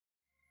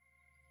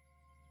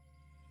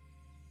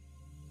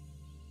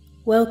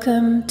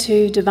Welcome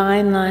to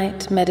Divine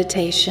Light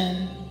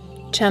Meditation,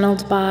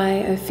 channeled by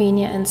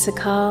Ophelia and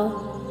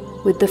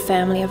Sakal with the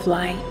Family of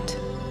Light.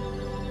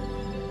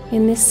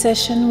 In this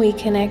session we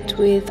connect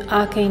with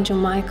Archangel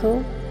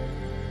Michael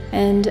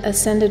and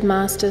Ascended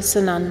Master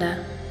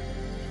Sananda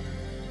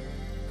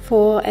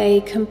for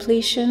a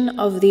completion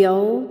of the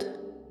old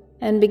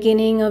and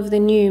beginning of the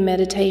new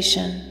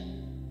meditation.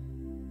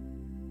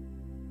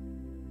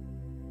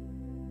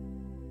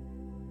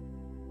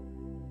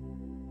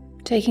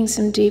 Taking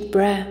some deep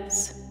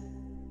breaths,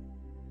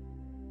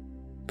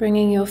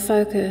 bringing your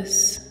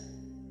focus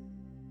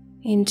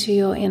into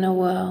your inner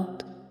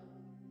world,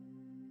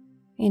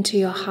 into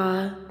your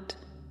heart.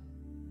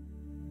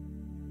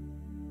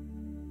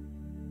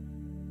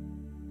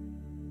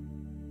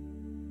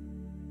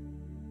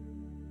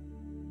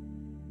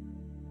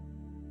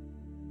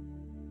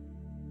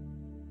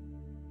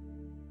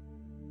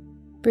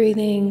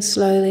 Breathing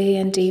slowly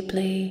and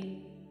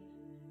deeply,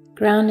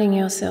 grounding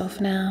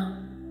yourself now.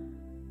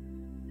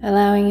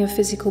 Allowing your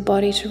physical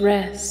body to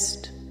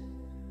rest,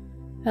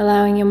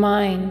 allowing your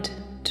mind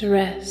to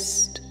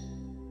rest,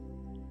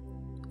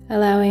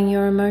 allowing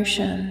your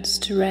emotions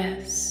to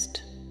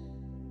rest,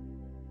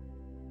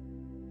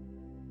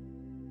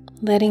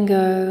 letting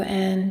go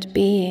and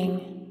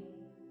being.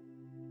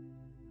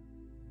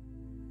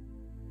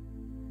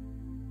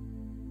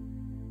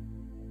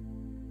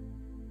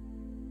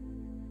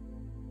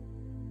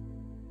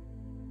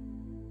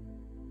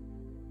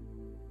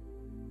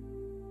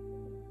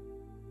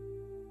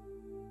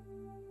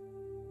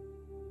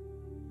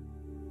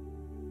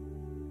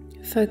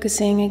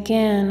 Focusing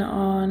again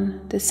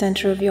on the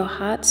center of your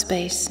heart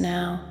space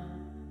now,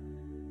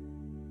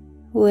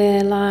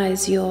 where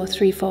lies your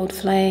threefold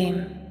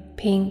flame,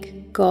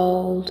 pink,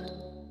 gold,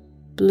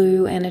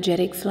 blue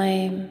energetic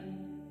flame.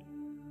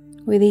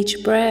 With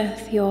each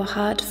breath, your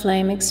heart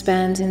flame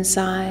expands in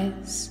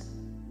size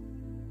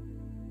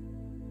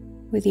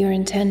with your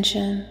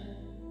intention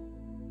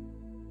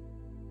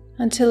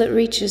until it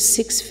reaches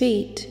 6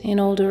 feet in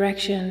all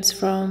directions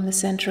from the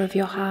center of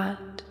your heart.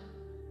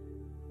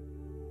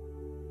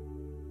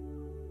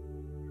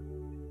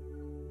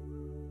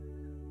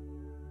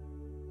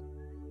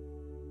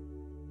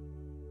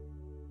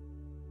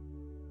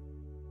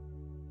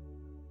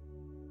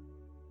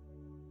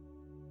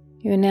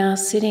 You're now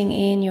sitting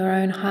in your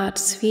own heart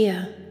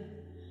sphere,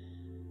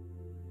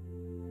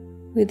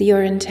 with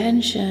your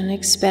intention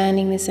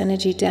expanding this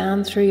energy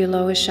down through your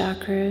lower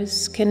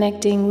chakras,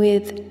 connecting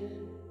with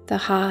the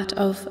heart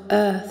of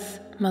Earth,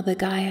 Mother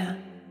Gaia,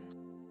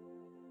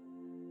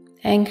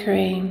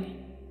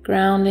 anchoring,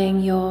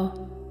 grounding your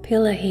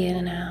pillar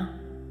here now,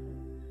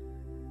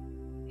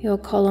 your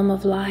column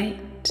of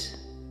light,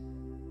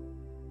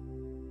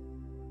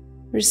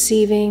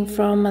 receiving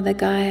from Mother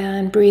Gaia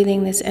and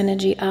breathing this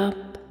energy up,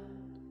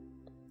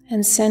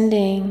 and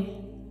sending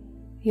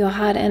your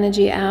heart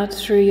energy out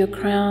through your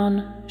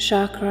crown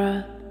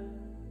chakra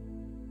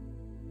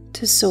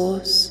to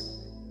Source,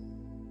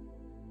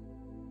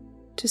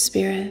 to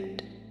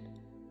Spirit.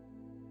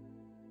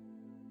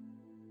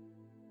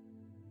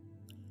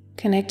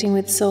 Connecting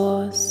with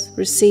Source,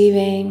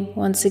 receiving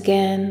once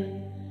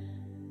again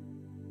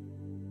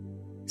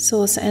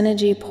Source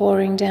energy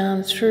pouring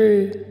down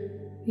through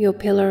your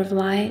pillar of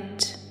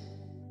light,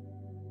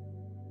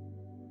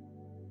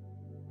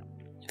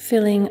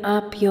 filling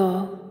up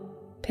your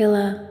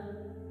pillar,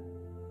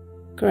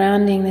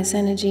 grounding this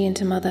energy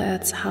into Mother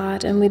Earth's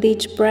heart, and with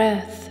each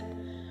breath,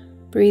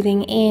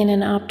 breathing in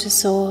and up to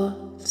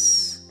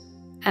Source,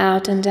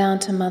 out and down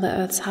to Mother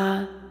Earth's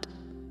heart,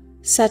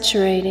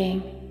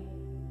 saturating,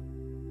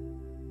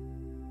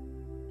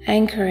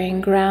 anchoring,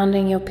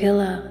 grounding your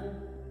pillar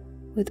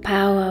with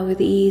power,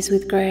 with ease,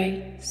 with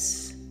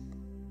grace,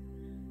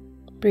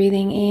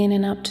 breathing in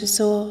and up to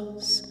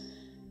Source,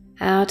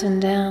 out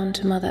and down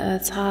to Mother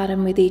Earth's heart,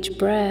 and with each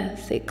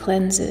breath it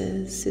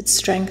cleanses, it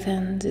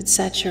strengthens, it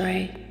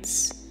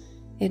saturates,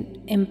 it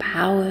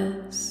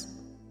empowers.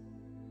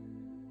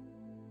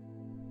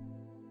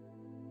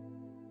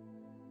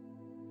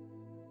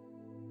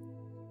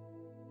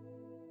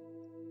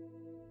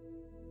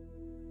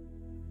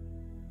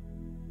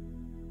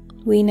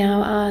 We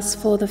now ask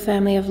for the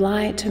Family of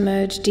Light to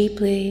merge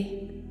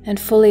deeply and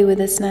fully with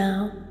us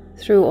now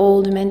through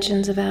all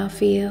dimensions of our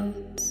fields.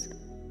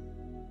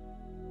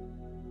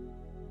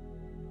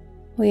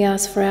 We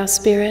ask for our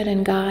spirit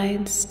and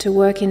guides to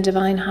work in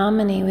divine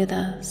harmony with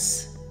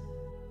us.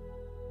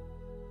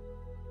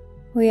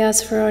 We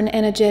ask for an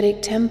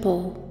energetic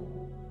temple,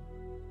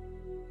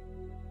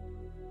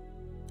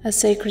 a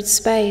sacred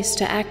space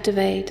to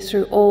activate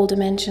through all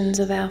dimensions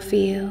of our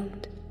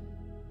field.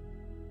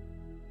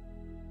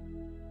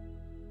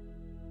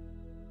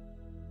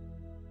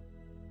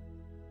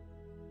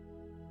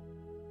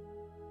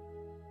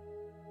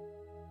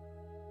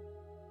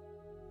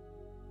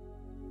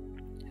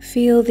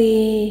 Feel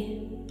the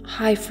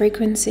high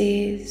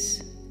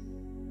frequencies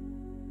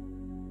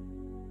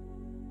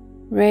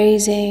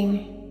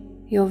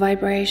raising your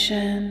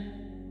vibration,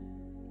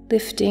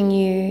 lifting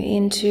you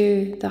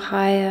into the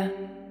higher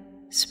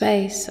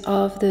space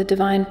of the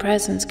Divine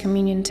Presence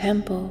Communion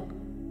Temple,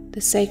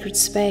 the sacred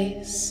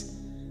space,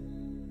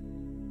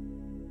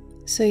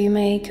 so you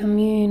may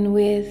commune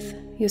with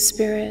your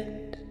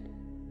spirit,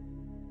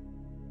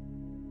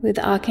 with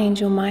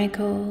Archangel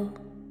Michael,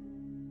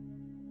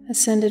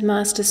 Ascended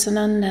Master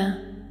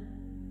Sananda,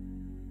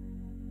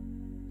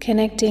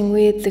 connecting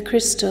with the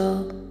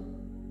crystal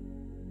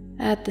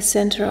at the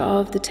center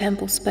of the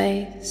temple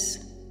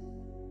space.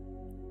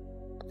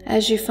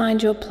 As you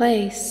find your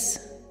place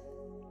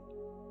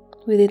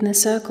within the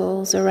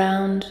circles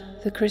around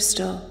the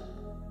crystal,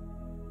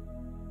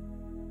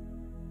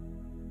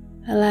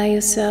 allow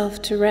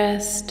yourself to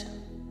rest,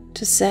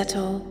 to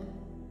settle,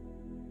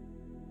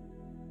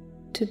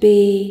 to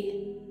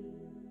be,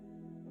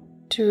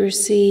 to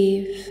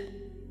receive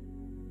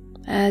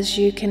as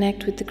you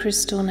connect with the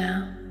crystal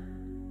now.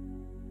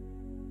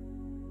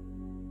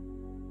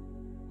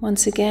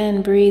 Once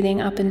again,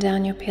 breathing up and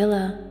down your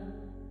pillar,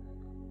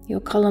 your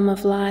column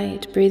of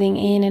light, breathing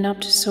in and up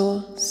to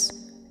Source,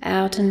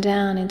 out and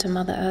down into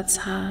Mother Earth's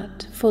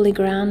heart, fully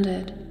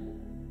grounded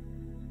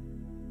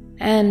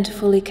and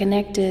fully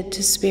connected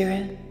to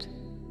Spirit,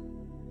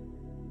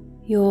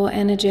 your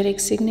energetic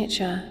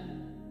signature.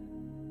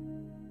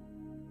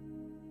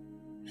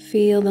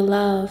 Feel the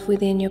love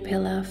within your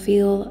pillar,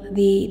 feel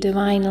the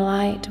divine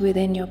light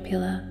within your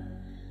pillar,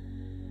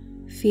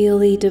 feel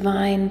the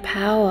divine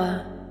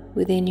power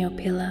within your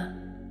pillar,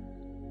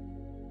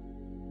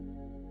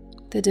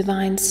 the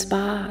divine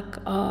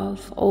spark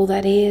of all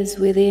that is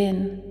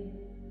within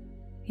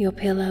your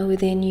pillar,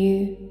 within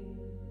you.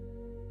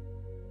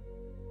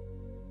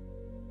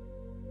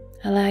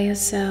 Allow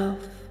yourself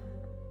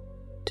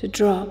to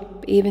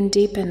drop even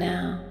deeper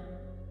now.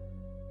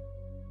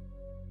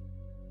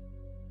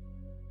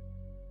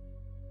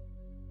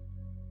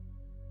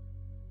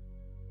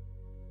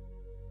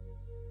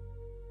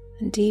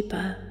 And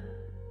deeper,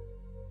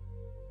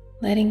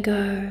 letting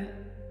go.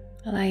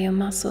 Allow your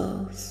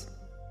muscles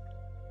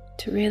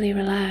to really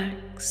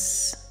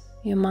relax,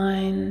 your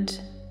mind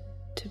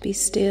to be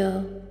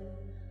still,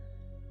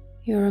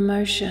 your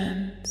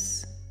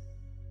emotions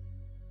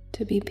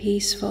to be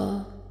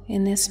peaceful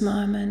in this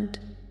moment,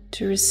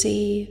 to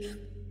receive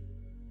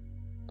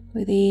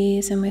with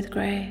ease and with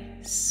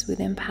grace, with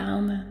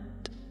empowerment.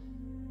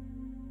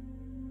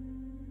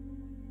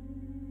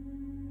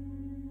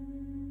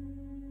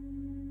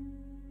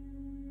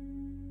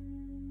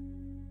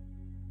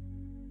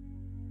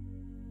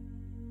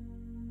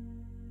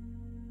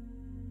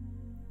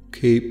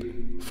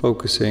 Keep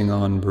focusing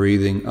on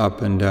breathing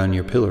up and down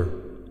your pillar,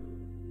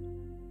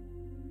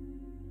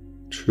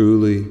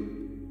 truly,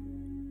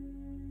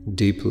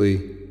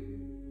 deeply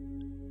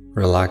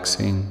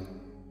relaxing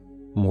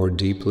more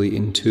deeply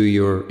into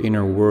your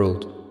inner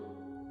world.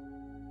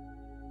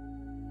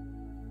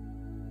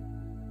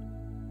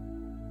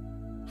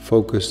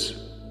 Focus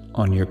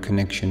on your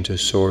connection to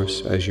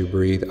Source as you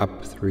breathe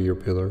up through your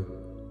pillar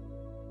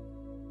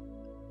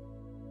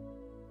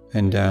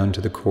and down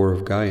to the core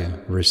of Gaia.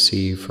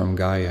 Receive from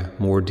Gaia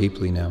more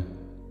deeply now.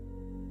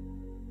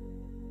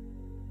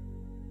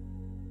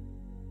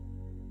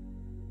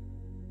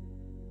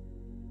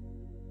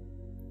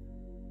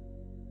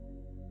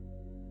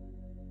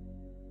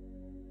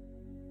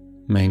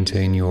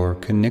 Maintain your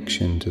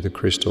connection to the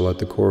crystal at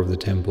the core of the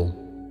temple,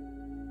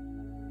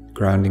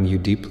 grounding you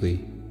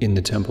deeply in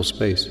the temple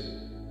space.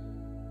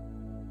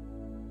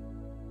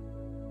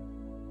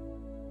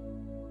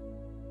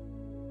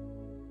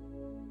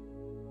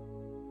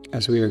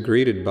 As we are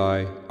greeted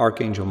by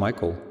Archangel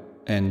Michael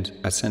and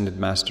Ascended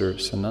Master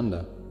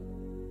Sananda,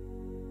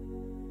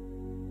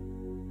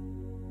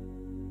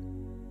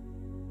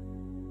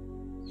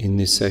 in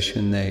this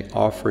session they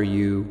offer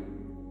you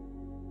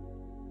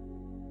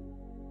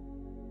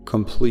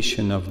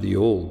completion of the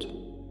old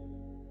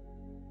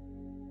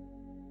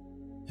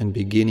and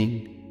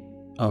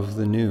beginning of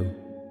the new.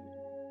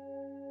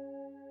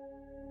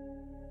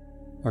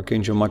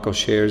 Archangel Michael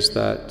shares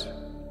that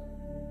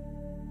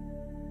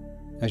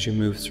as you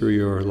move through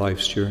your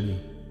life's journey,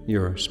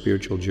 your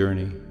spiritual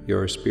journey,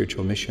 your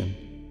spiritual mission,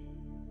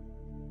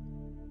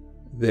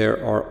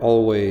 there are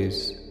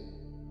always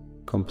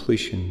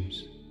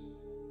completions,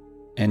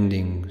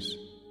 endings,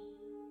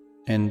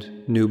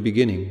 and new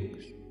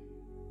beginnings,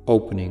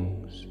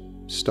 openings,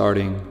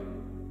 starting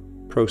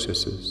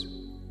processes.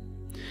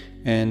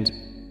 And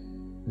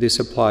this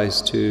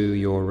applies to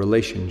your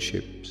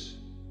relationships,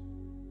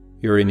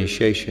 your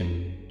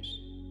initiations,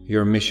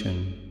 your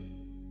mission,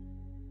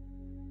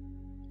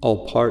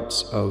 all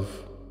parts of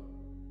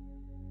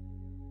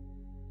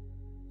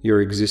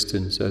your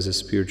existence as a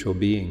spiritual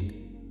being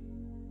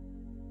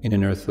in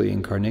an earthly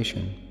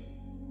incarnation.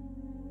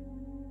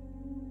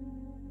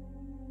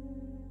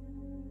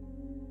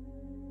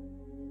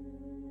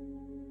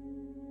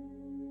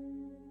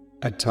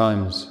 At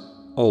times,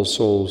 all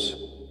souls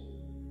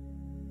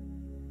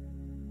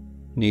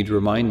need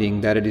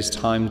reminding that it is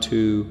time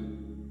to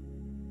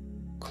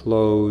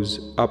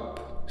close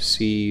up,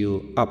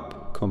 seal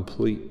up,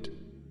 complete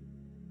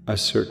a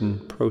certain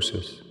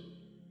process,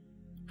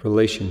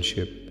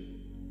 relationship,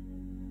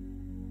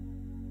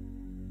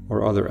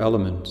 or other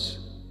elements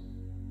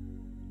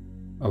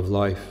of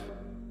life.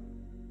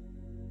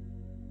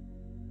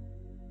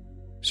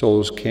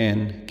 Souls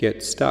can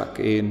get stuck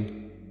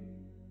in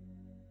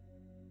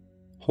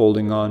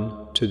holding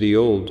on to the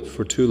old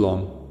for too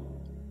long,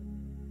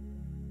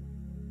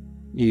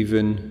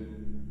 even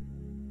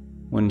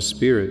when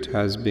Spirit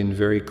has been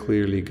very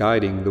clearly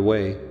guiding the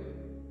way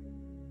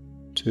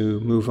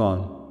to move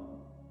on,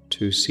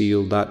 to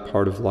seal that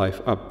part of life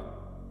up,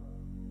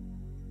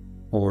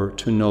 or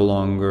to no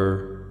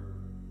longer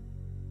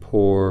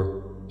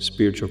pour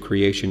spiritual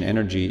creation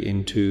energy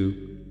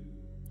into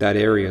that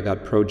area,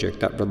 that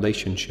project, that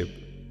relationship.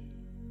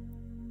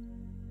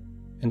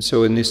 And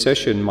so in this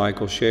session,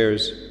 Michael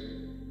shares,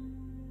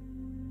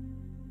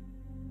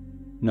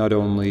 not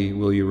only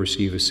will you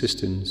receive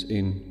assistance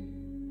in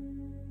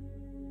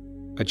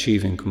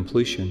achieving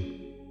completion,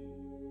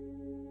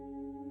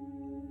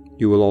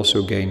 you will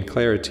also gain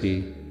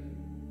clarity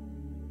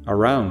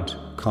around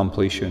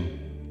completion,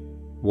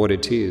 what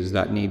it is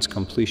that needs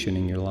completion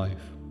in your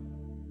life.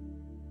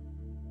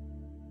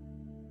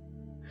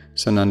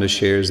 Sananda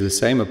shares the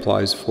same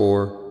applies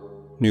for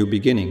new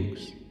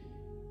beginnings,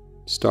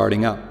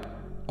 starting up,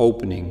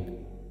 opening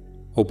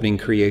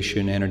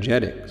creation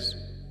energetics.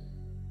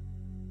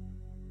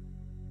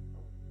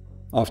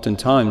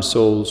 Oftentimes,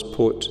 souls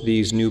put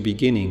these new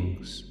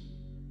beginnings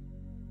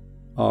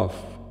off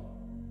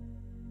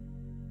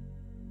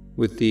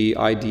with the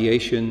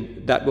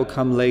ideation that will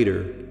come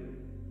later,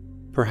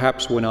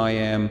 perhaps when I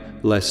am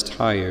less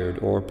tired,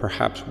 or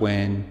perhaps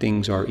when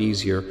things are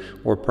easier,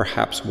 or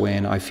perhaps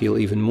when I feel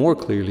even more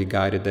clearly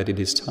guided that it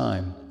is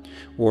time,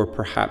 or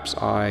perhaps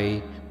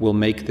I will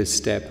make this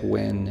step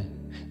when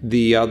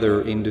the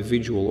other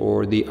individual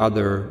or the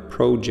other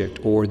project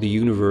or the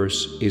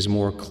universe is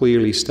more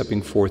clearly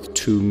stepping forth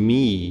to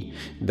me,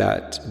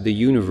 that the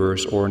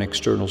universe or an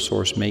external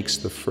source makes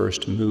the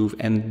first move,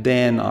 and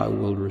then I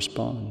will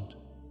respond.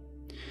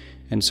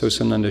 And so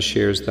Sananda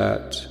shares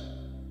that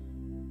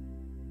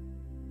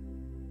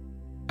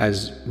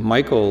as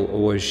Michael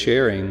was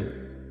sharing,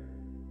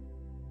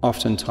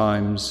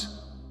 oftentimes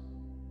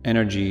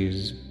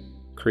energies,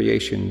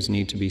 creations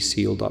need to be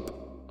sealed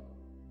up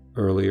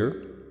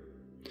earlier,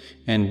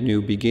 and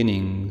new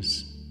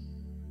beginnings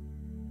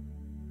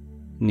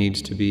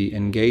needs to be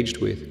engaged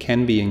with,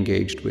 can be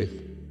engaged with,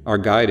 are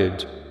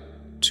guided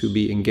to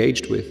be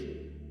engaged with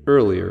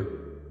earlier.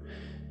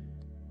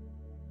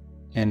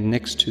 And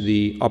next to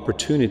the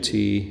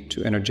opportunity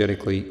to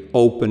energetically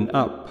open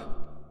up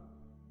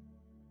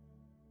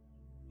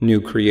new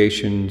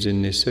creations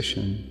in this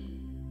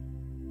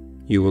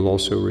session, you will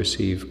also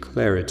receive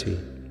clarity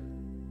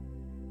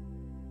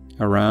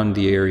around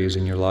the areas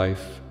in your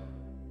life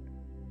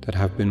that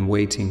have been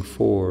waiting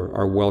for,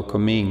 are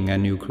welcoming a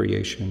new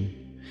creation,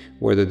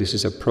 whether this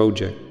is a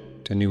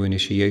project, a new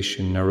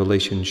initiation, a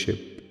relationship,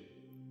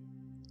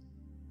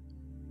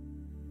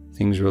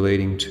 things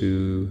relating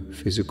to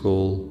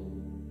physical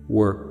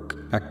work,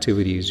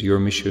 activities, your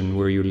mission,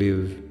 where you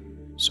live,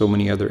 so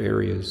many other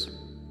areas.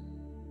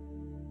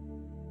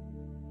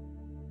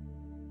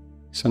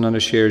 Sananda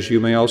shares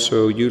you may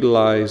also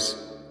utilize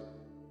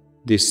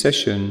this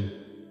session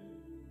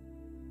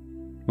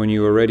when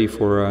you are ready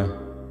for a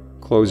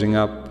closing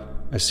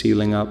up, a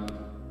sealing up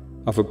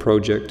of a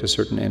project, a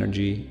certain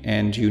energy,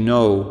 and you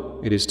know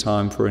it is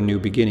time for a new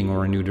beginning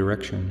or a new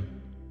direction.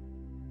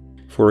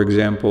 For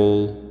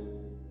example,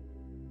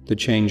 the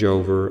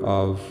changeover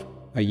of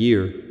a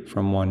year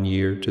from one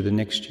year to the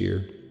next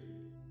year,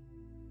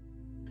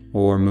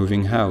 or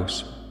moving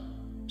house,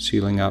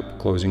 sealing up,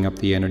 closing up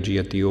the energy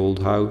at the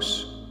old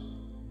house,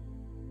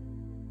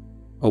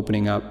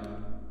 opening up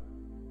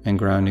and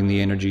grounding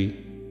the energy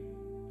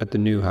at the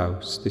new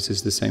house. This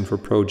is the same for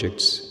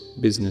projects,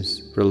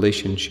 business,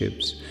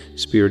 relationships,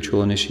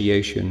 spiritual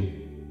initiations,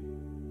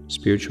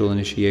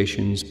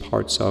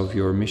 parts of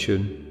your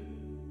mission,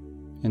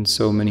 and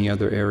so many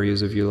other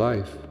areas of your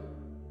life.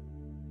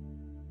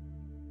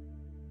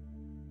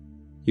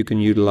 You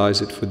can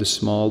utilize it for the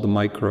small, the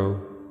micro,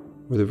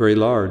 or the very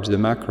large, the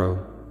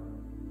macro.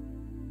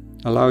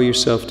 Allow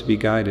yourself to be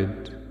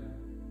guided.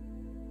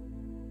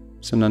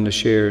 Sananda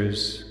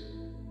shares,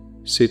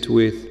 sit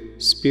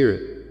with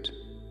Spirit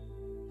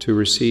to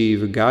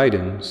receive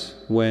guidance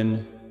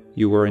when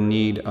you are in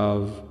need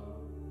of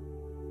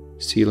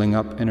sealing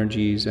up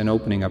energies and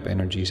opening up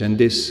energies. And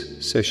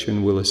this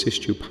session will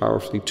assist you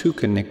powerfully to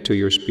connect to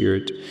your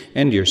spirit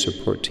and your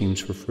support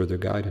teams for further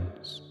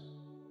guidance.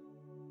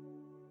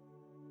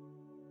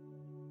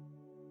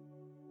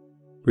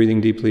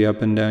 Breathing deeply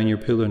up and down your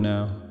pillar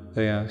now,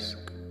 they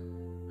ask,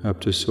 up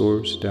to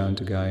Source, down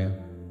to Gaia.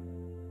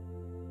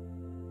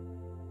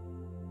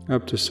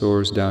 Up to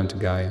Source, down to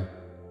Gaia.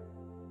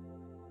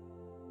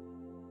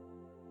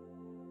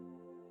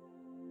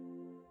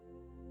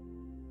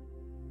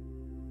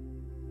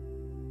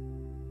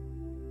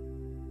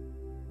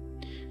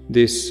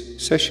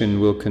 This session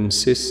will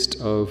consist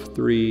of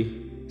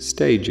 3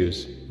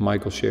 stages,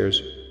 Michael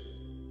shares.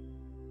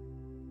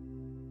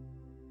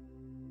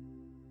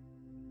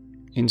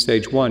 In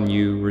stage 1,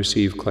 you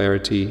receive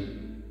clarity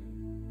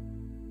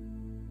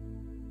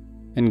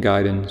and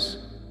guidance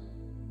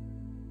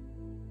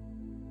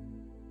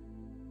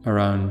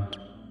around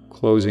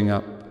closing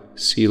up,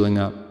 sealing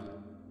up,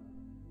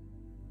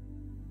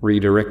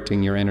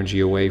 redirecting your energy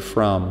away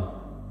from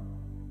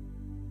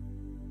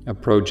a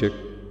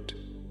project,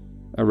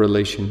 a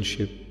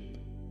relationship,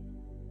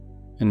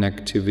 an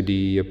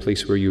activity, a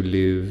place where you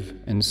live,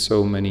 and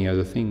so many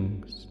other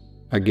things.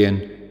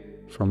 Again,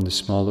 from the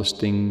smallest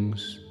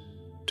things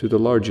to the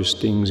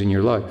largest things in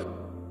your life.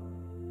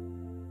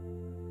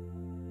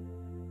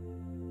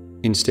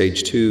 In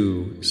stage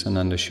 2,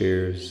 Sananda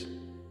shares,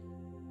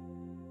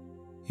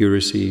 you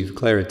receive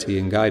clarity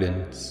and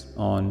guidance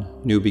on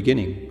new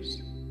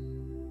beginnings,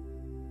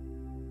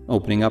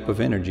 opening up of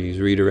energies,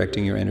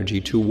 redirecting your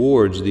energy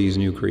towards these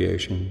new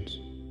creations,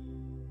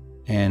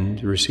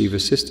 and receive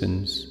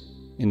assistance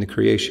in the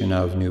creation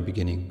of new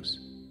beginnings.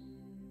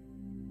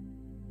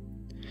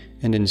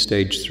 And in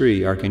stage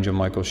 3, Archangel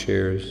Michael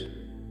shares,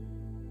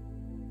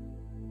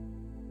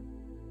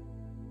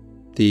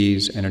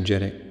 these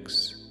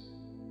energetics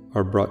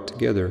are brought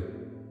together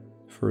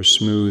for a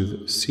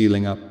smooth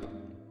sealing up,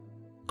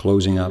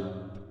 closing up,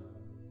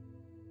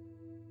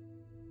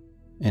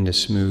 and a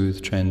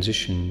smooth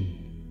transition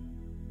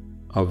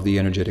of the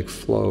energetic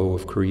flow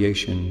of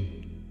creation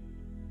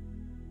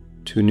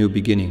to new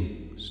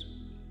beginnings,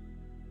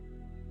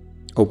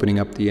 opening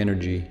up the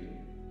energy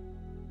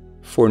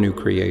for new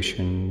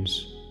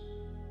creations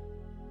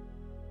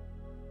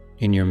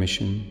in your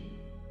mission,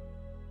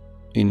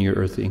 in your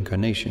earthly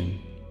incarnation.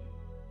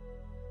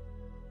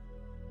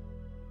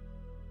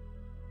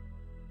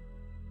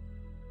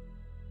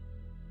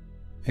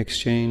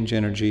 Exchange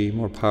energy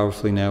more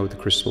powerfully now with the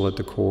crystal at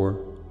the core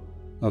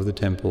of the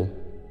temple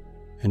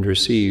and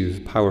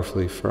receive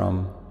powerfully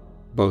from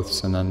both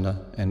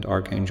Sananda and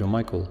Archangel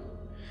Michael.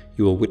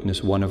 You will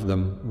witness one of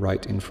them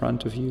right in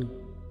front of you,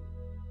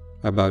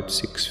 about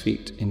 6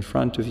 feet in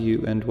front of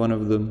you, and one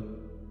of them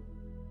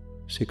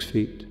 6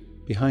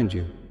 feet behind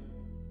you.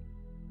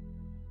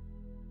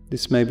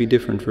 This may be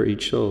different for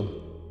each soul,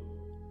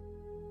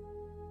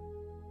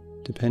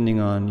 depending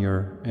on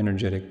your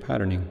energetic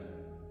patterning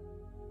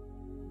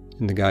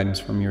and the guidance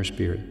from your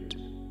spirit.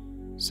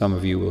 Some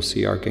of you will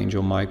see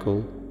Archangel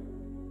Michael,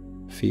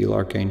 feel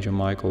Archangel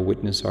Michael,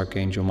 witness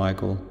Archangel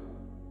Michael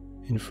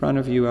in front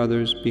of you,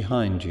 others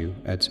behind you,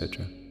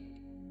 etc.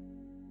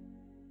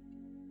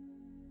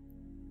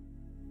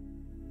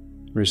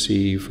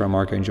 Receive from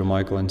Archangel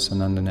Michael and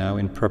Sananda now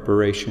in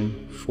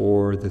preparation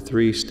for the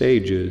 3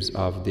 stages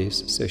of this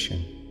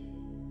session.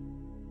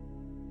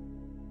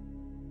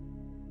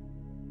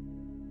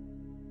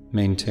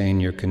 Maintain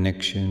your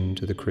connection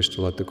to the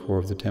crystal at the core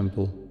of the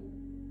temple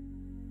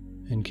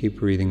and keep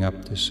breathing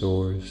up the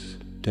source,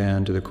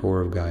 down to the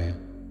core of Gaia.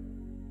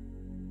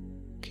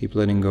 Keep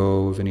letting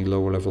go of any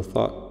lower level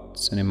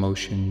thoughts and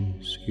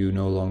emotions you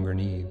no longer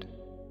need.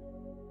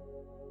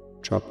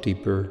 Drop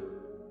deeper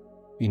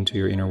into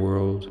your inner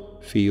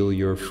world. Feel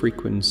your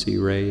frequency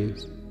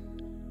raise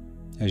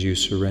as you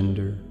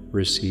surrender,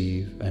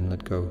 receive, and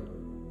let go.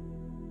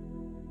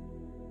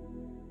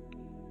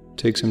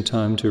 Take some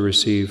time to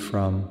receive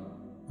from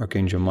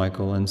Archangel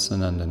Michael and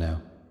Sananda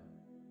now.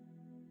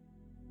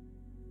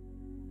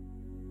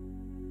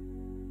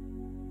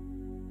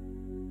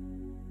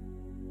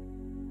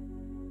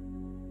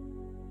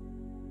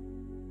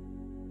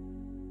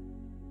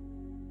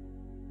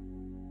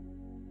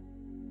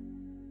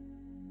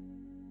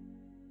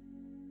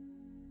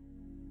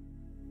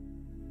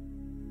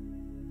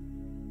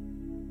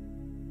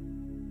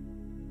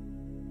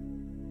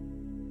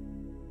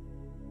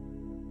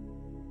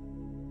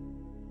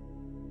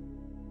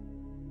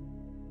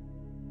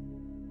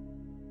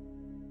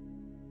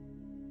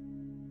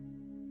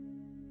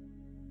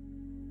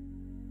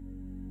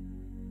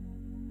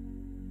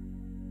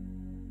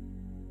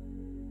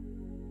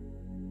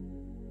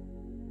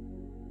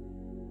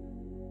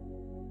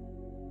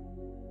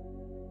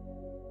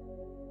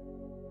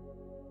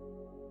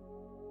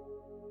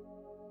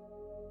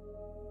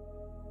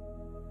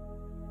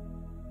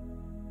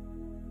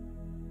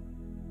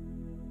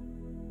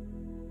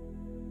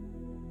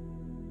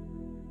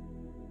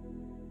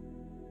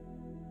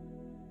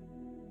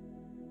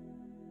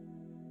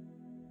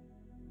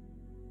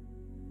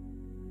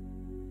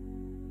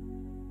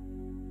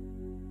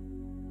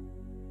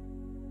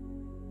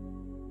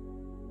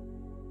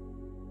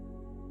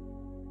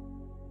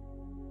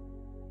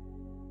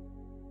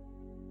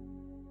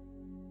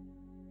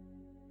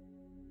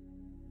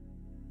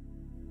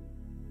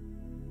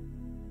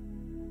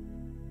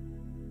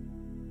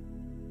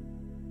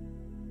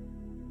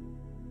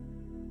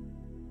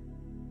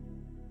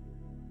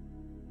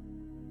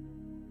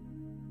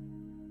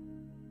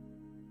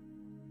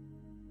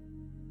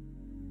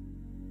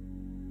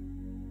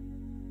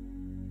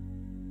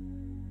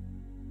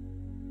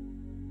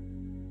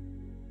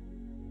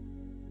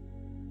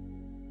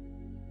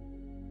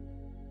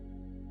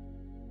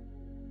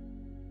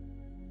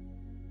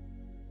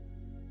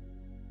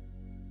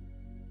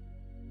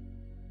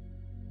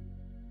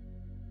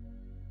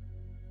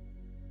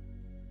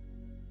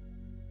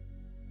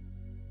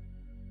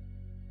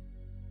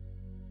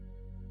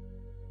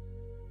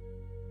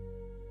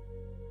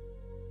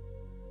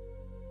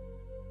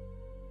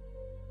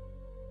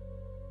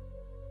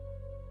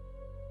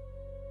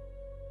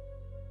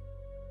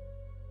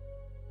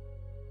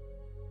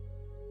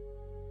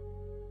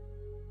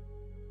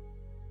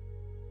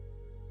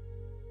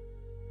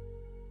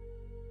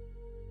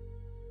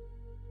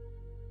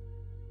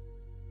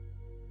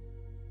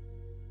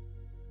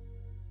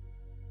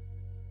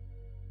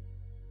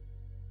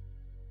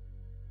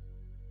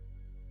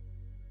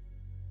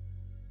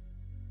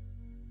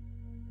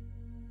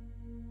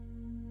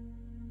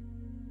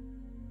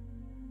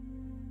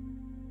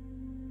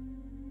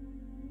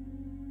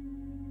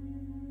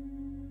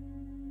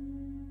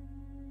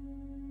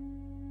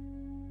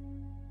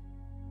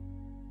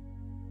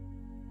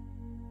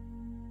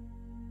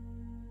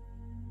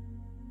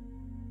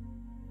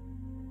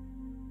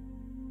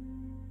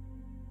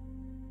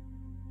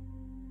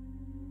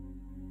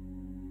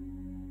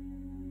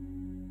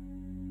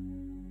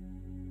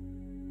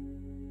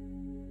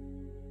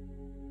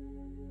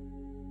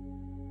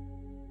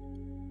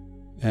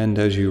 And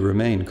as you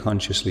remain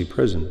consciously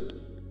present,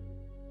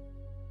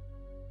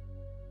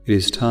 it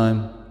is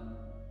time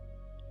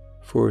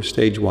for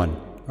stage 1,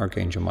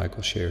 Archangel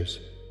Michael shares.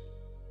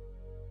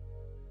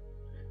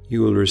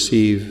 You will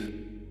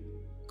receive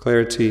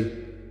clarity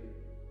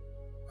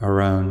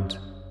around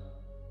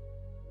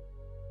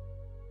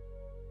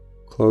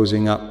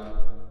closing up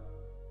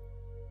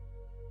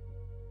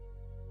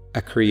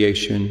a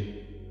creation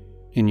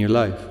in your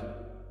life.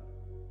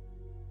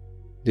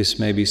 This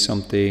may be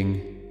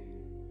something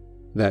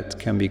that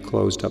can be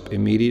closed up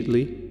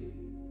immediately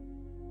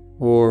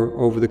or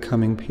over the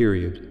coming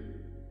period.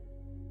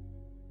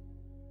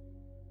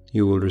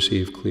 You will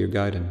receive clear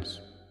guidance.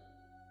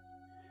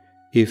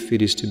 If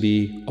it is to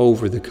be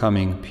over the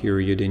coming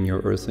period in your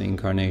earthly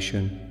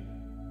incarnation,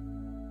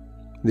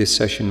 this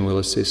session will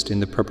assist in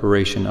the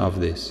preparation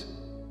of this,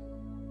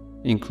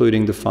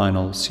 including the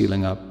final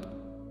sealing up,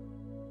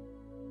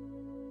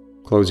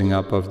 closing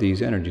up of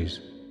these energies.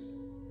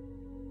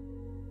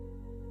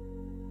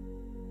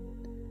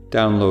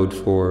 Download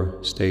for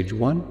stage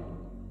 1.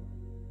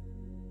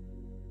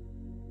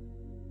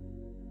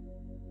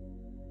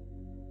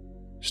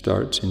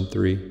 Starts in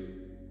 3,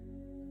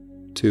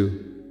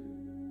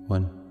 2,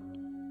 1,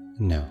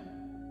 now.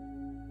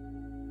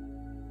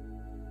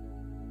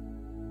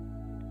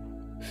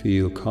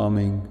 Feel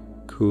calming,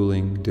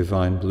 cooling,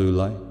 divine blue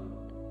light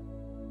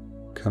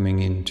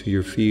coming into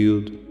your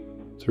field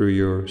through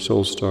your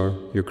soul star,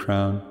 your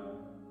crown,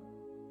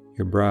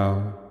 your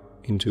brow,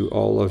 into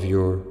all of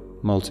your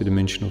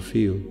multidimensional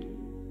field.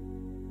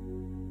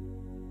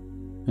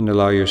 And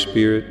allow your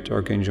spirit,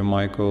 Archangel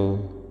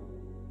Michael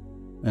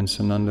and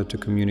Sananda, to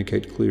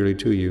communicate clearly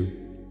to you.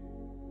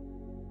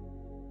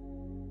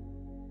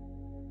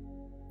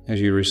 As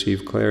you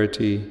receive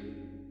clarity,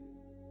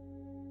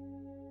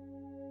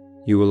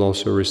 you will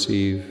also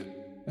receive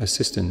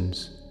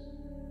assistance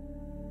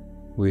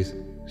with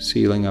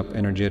sealing up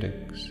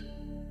energetics.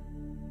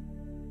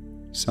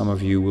 Some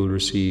of you will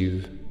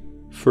receive,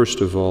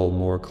 first of all,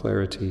 more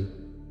clarity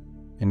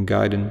and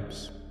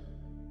guidance,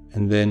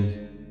 and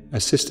then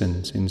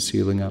assistance in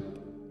sealing up.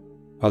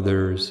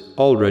 Others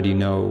already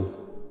know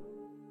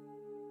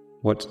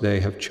what they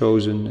have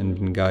chosen and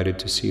been guided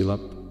to seal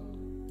up.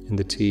 And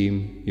the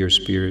team, your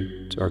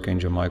spirit,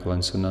 Archangel Michael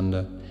and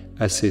Sananda,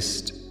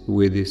 assist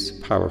with this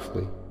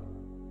powerfully.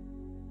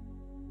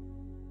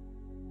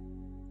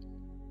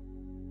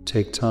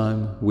 Take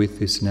time with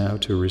this now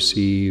to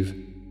receive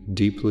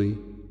deeply,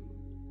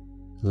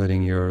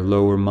 letting your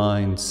lower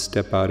mind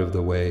step out of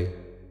the way,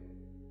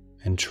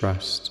 and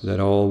trust that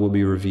all will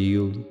be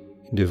revealed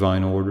in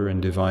divine order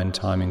and divine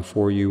timing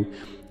for you,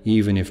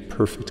 even if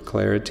perfect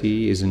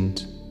clarity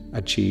isn't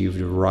achieved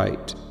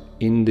right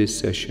in this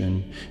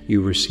session.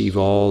 You receive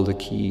all the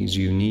keys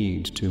you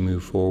need to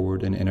move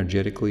forward, and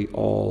energetically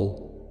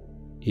all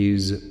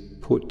is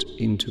put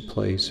into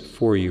place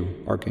for you,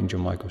 Archangel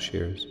Michael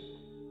shares.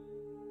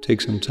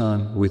 Take some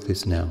time with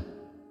this now.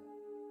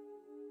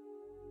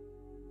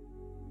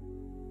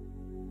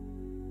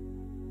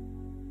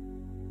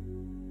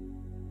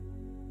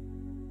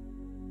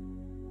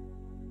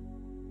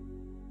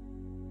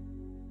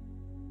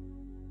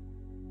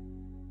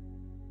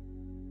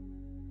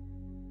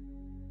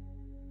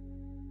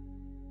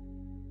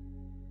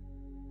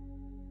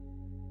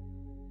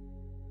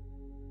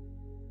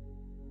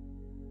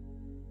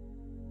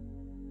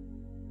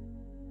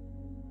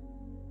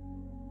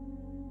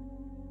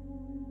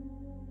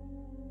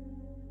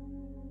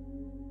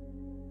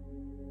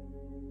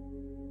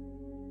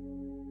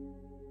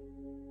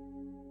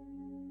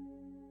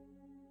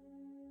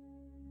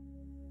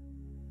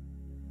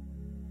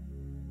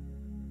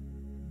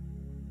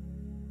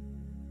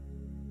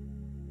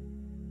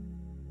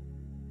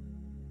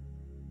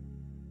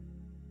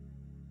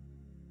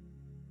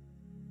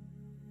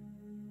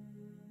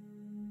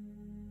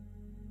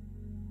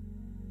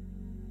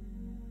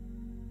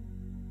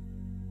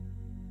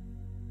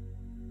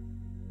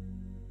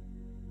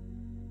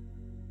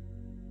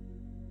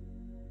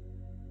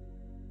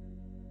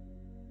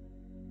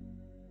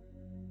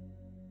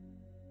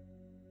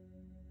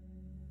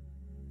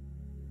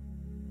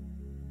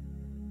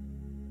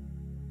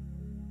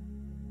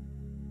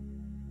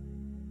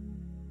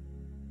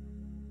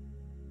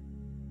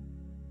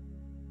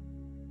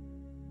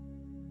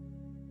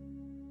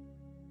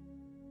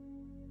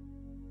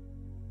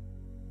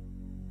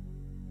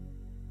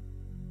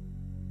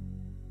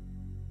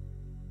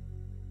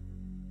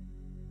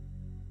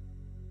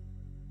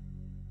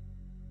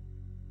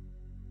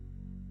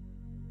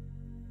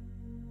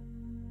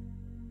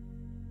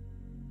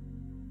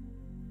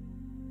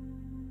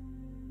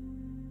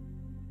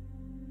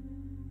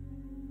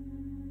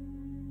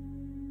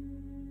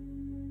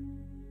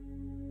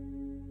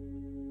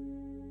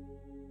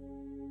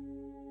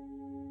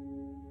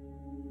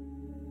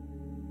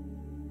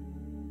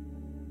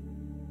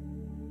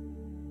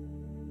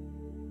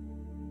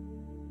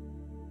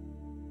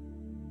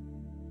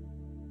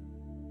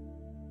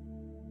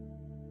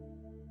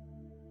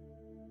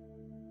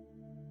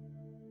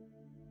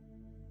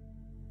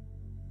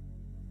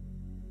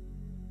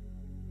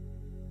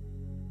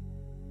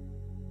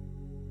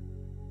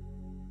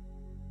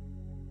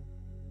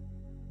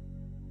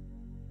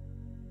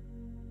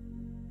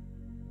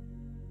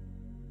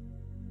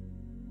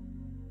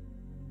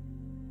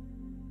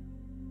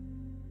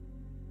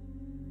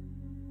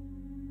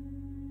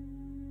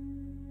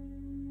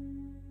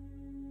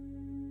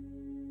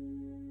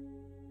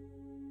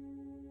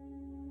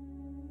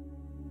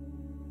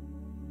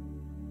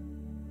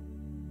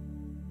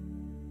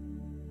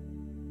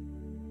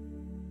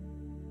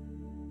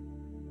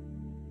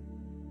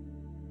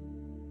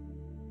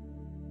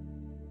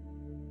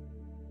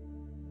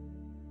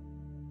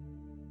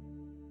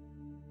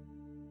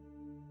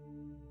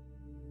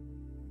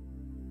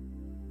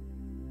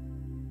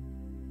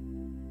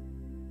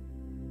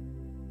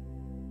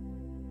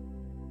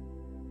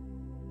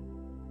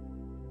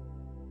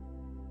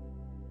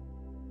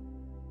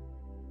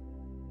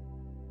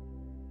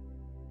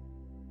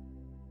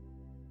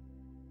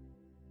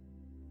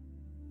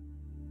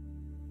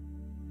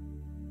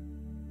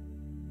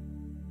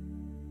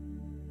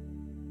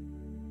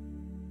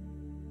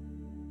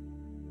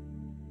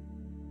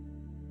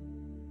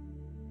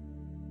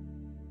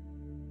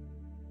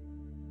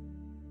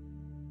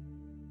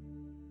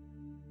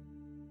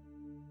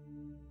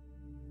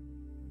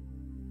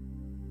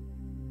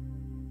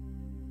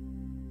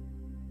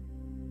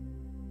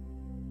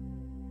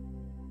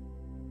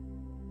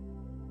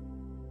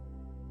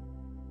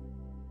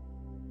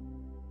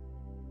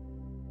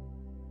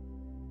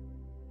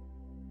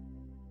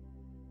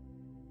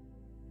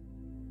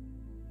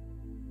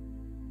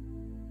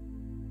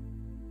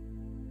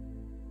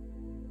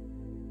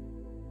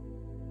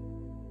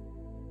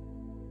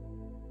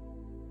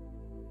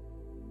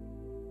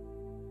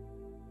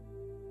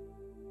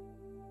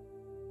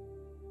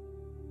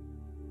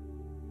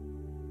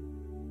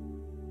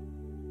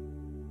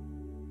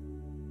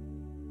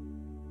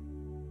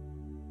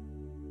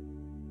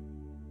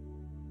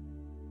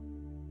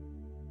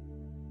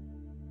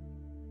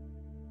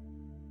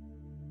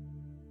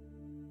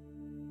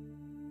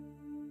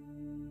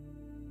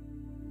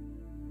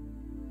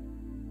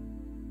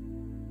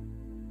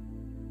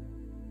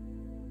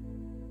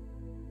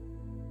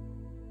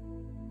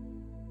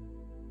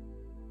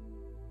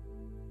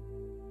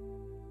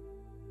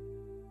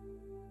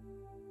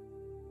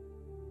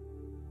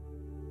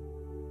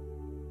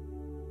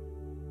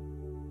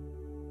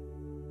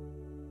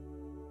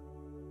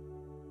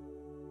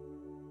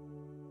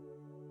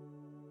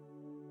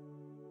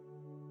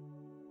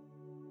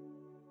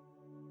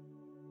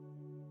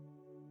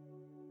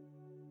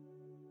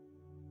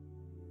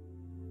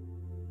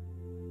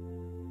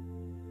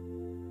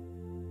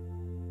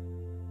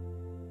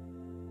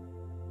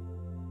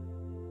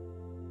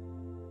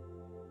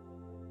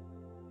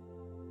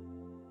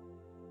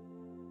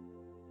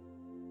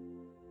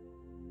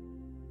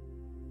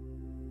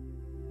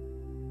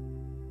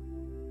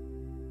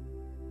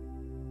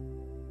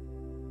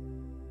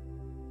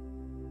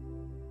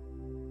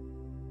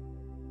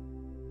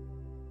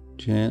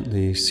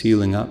 Gently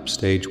sealing up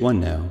stage 1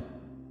 now.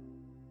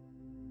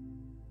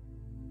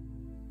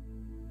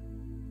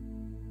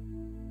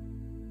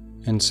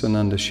 And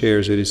Sananda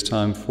shares it is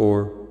time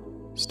for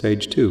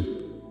stage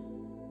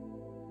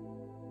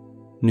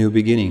 2. New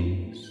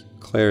beginnings,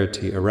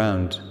 clarity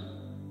around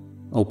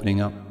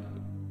opening up,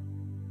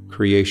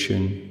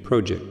 creation,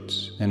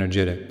 projects,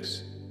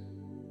 energetics.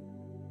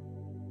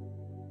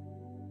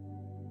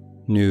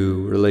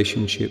 New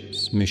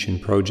relationships, mission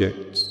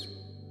projects,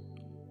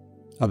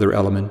 other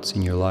elements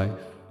in your life,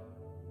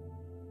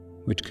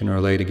 which can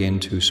relate again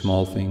to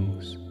small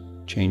things,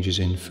 changes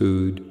in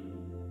food,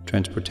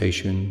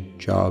 transportation,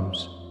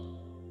 jobs,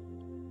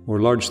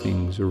 or large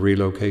things, a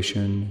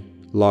relocation,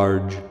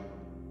 large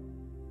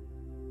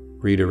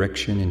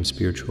redirection in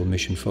spiritual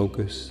mission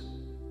focus,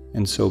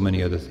 and so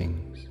many other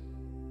things.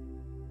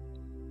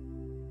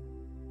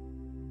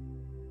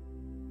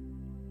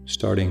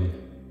 Starting,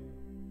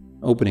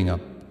 opening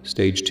up,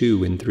 stage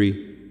 2 in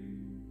 3,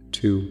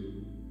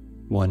 2,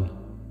 1,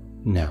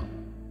 now.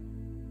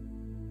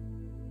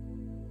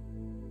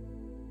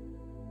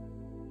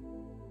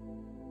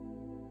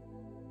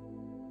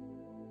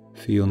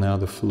 Feel now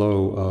the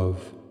flow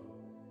of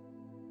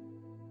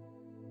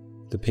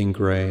the pink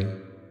ray,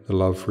 the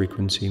love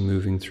frequency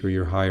moving through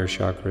your higher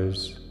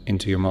chakras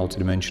into your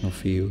multidimensional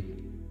field.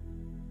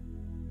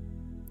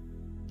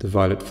 The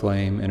violet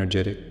flame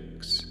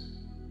energetics,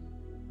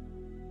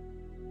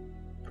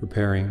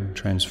 preparing,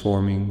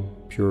 transforming,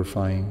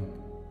 purifying.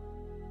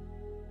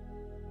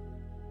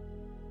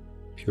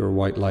 Pure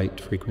white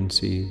light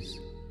frequencies,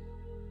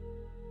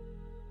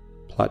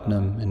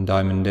 platinum and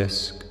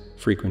diamond-esque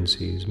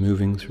frequencies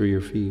moving through your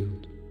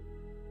field.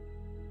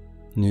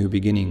 New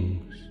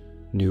beginnings,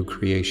 new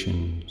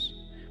creations,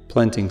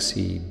 planting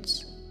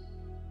seeds,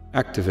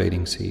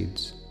 activating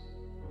seeds.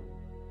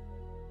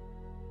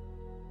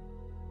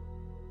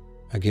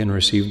 Again,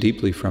 receive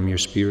deeply from your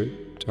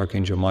spirit,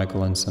 Archangel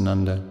Michael and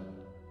Sananda.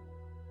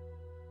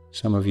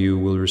 Some of you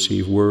will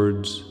receive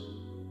words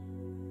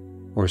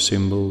or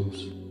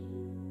symbols,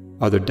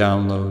 other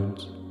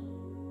downloads,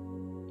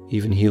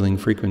 even healing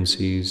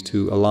frequencies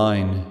to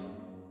align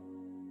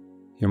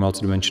your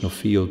multidimensional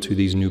field to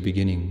these new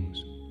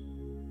beginnings.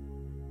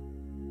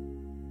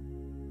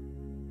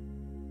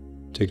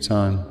 Take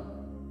time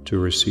to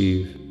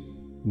receive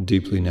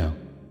deeply now.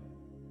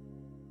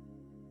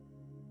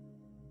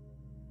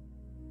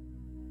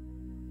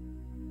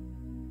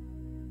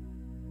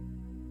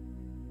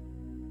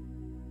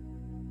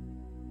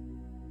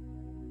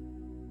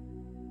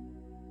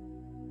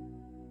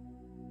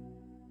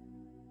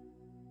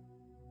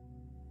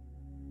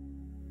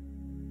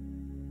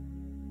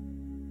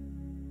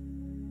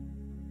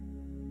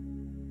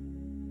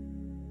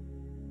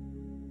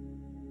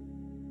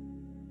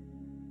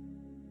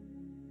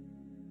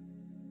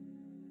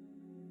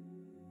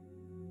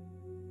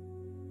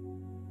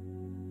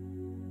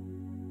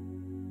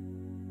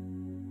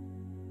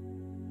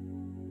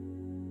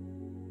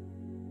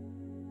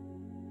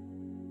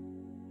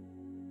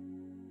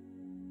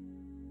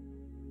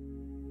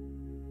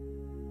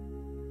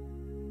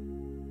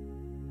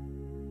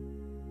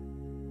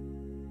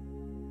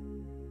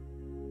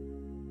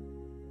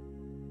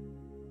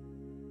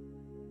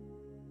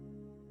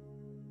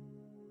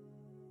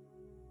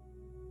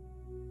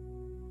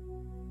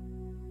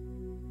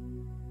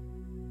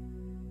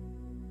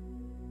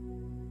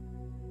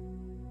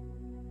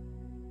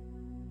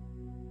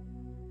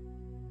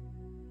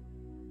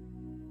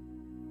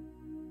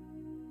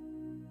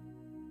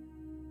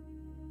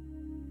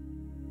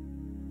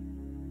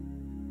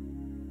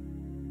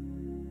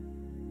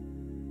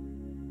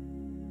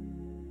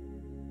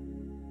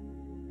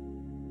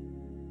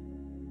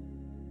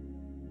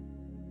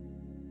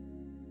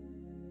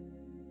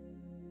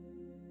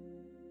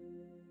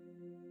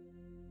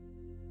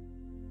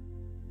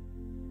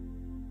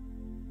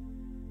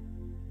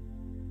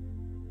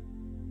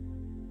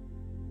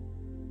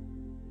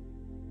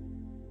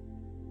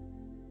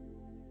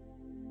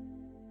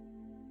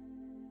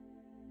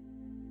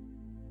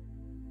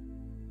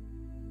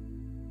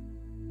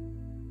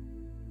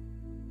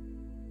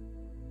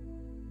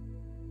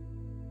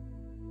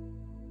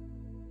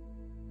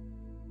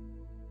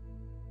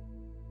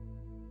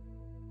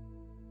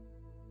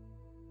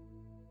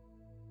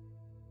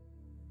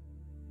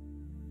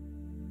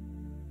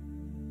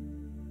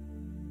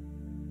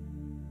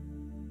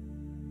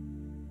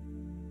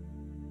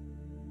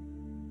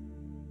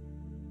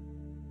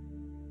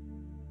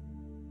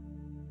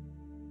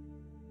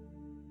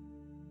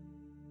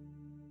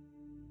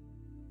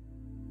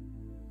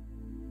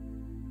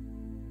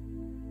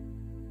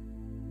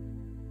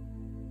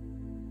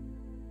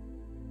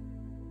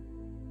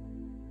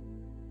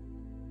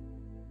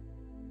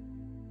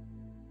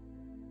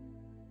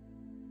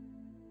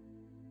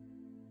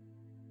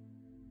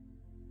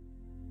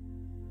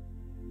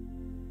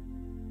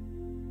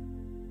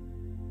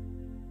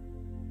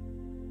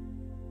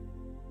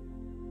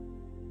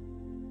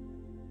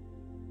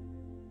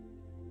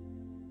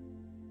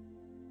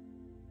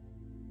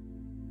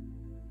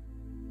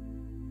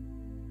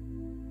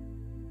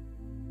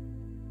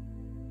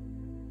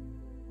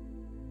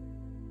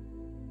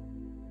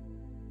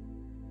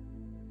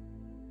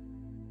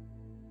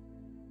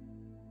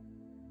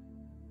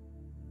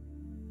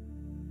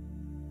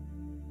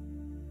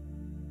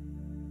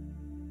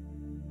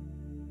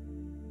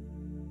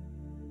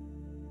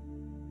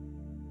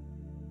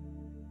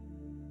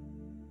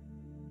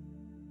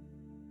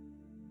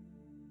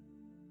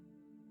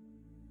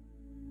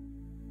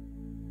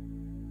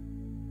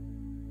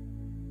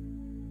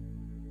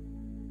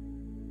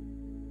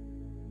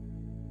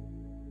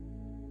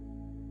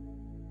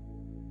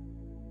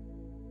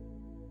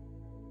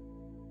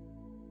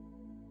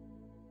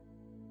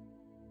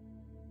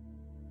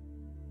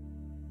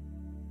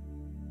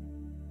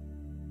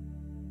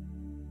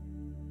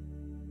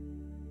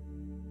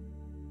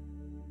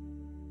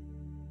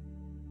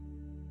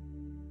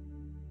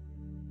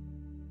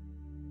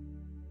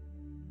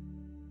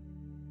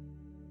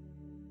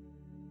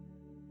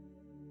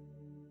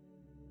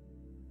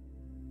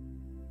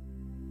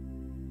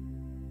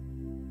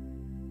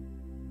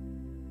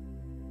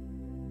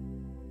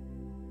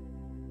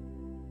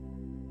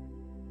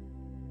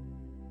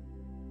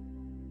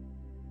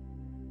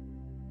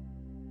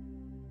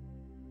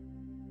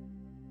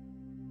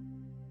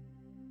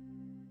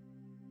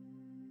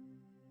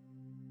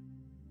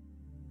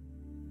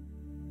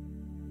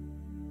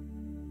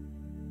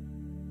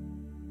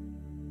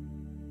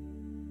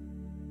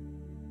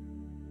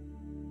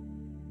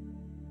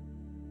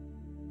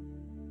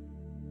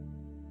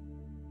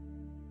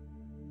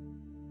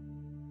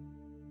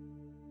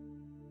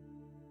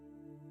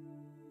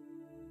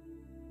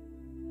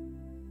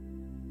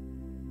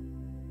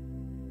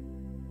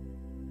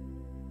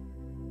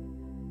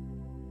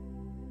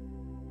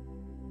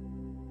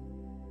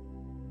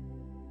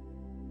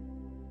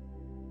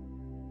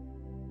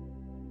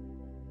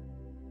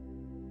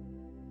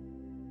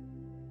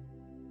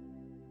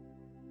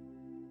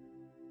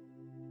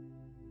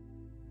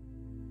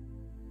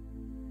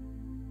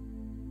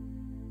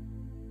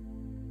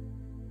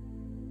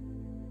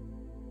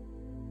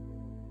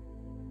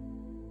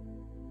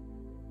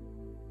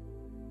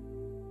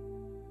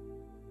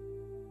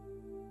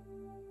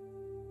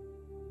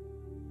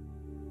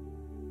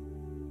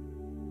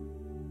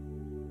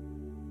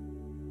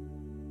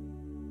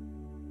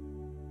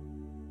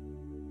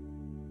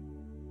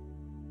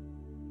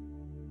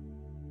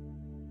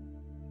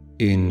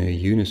 In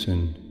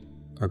unison,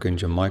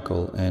 Archangel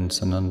Michael and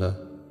Sananda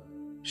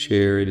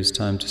share it is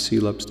time to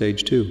seal up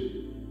stage 2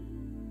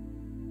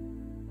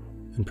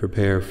 and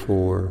prepare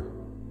for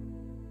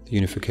the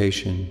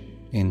unification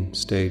in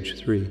stage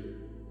 3.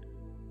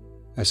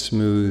 A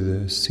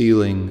smooth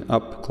sealing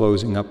up,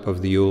 closing up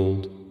of the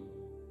old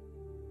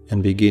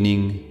and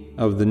beginning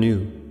of the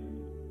new.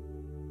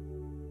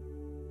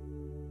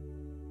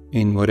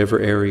 In whatever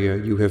area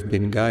you have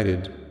been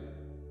guided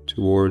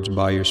towards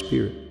by your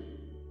spirit.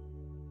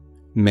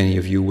 Many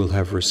of you will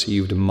have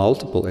received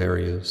multiple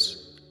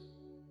areas,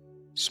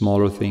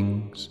 smaller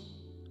things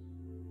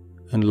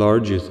and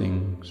larger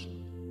things,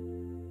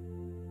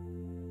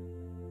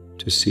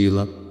 to seal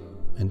up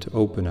and to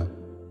open up.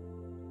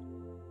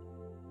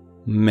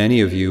 Many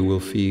of you will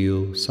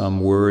feel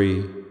some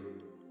worry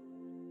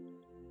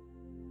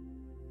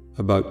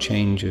about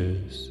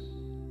changes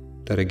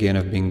that again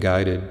have been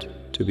guided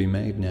to be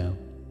made now.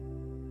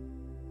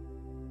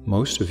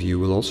 Most of you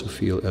will also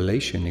feel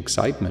elation,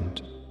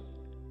 excitement,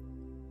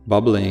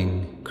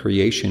 bubbling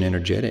creation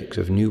energetics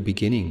of new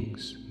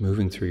beginnings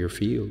moving through your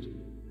field,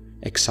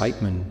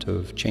 excitement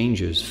of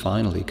changes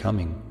finally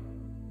coming.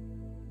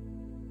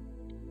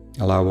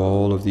 Allow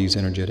all of these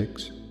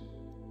energetics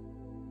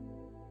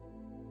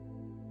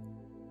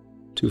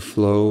to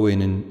flow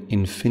in an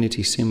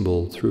infinity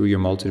symbol through your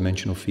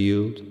multidimensional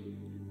field,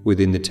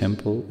 within the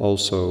temple,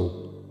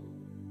 also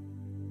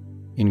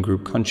in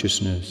group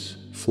consciousness,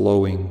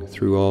 flowing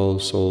through all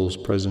souls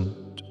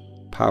present,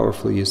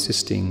 powerfully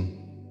assisting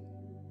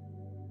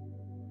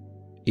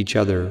each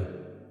other,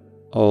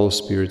 all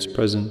spirits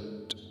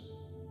present,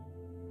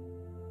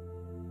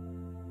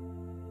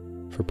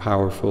 for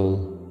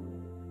powerful,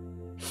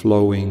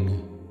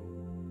 flowing,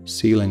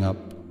 sealing up,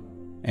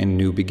 and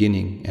new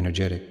beginning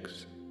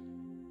energetics.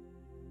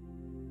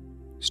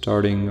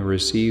 Starting a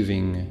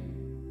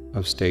receiving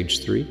of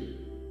stage 3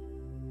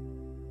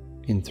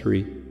 in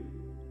 3,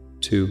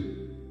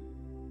 2,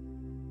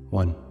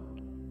 1,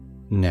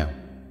 now.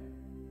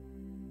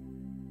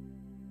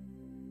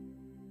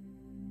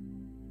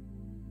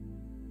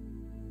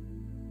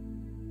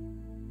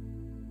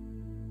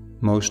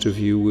 Most of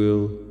you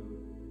will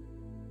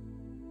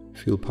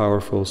feel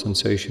powerful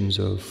sensations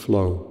of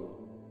flow,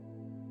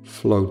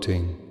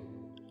 floating,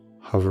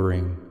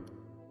 hovering,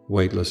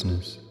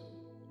 weightlessness,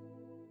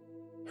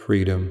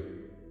 freedom,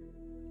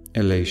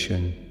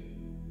 elation.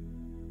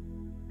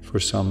 For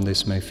some,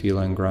 this may feel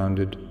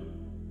ungrounded.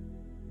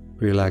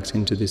 Relax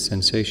into this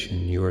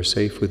sensation. You are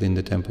safe within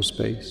the temple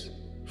space,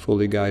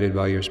 fully guided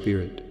by your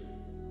spirit.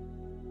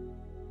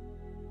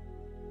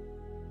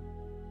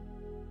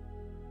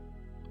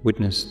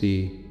 Witness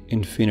the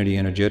infinity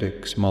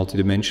energetics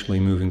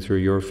multidimensionally moving through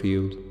your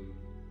field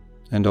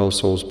and all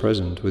souls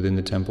present within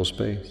the temple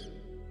space.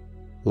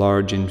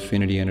 Large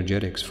infinity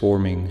energetics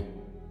forming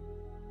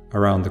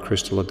around the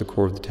crystal at the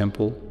core of the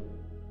temple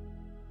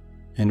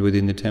and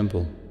within the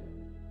temple.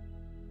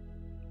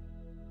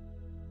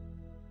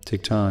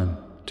 Take time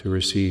to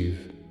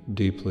receive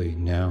deeply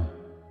now.